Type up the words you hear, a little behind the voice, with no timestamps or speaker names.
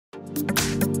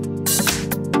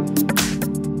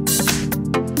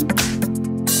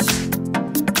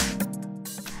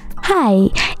Hi,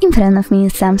 in front of me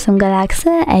is Samsung Galaxy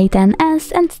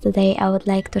A10s, and today I would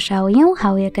like to show you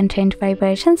how you can change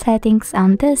vibration settings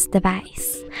on this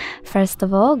device. First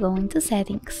of all, go into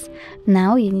settings.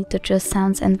 Now you need to choose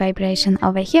sounds and vibration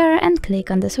over here and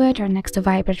click on the switcher next to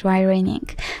vibrate while ringing.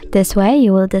 This way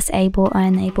you will disable or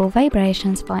enable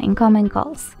vibrations for incoming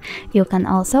calls. You can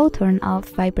also turn off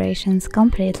vibrations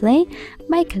completely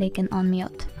by clicking on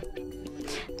mute.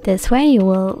 This way you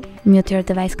will mute your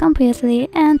device completely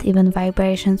and even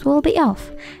vibrations will be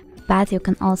off. But you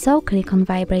can also click on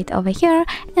vibrate over here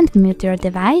and mute your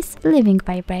device, leaving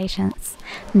vibrations.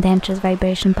 Then choose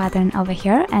vibration pattern over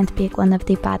here and pick one of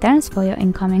the patterns for your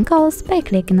incoming calls by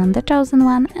clicking on the chosen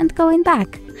one and going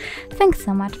back. Thanks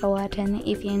so much for watching.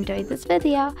 If you enjoyed this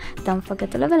video, don't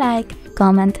forget to leave a like,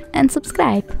 comment and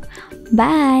subscribe.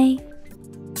 Bye!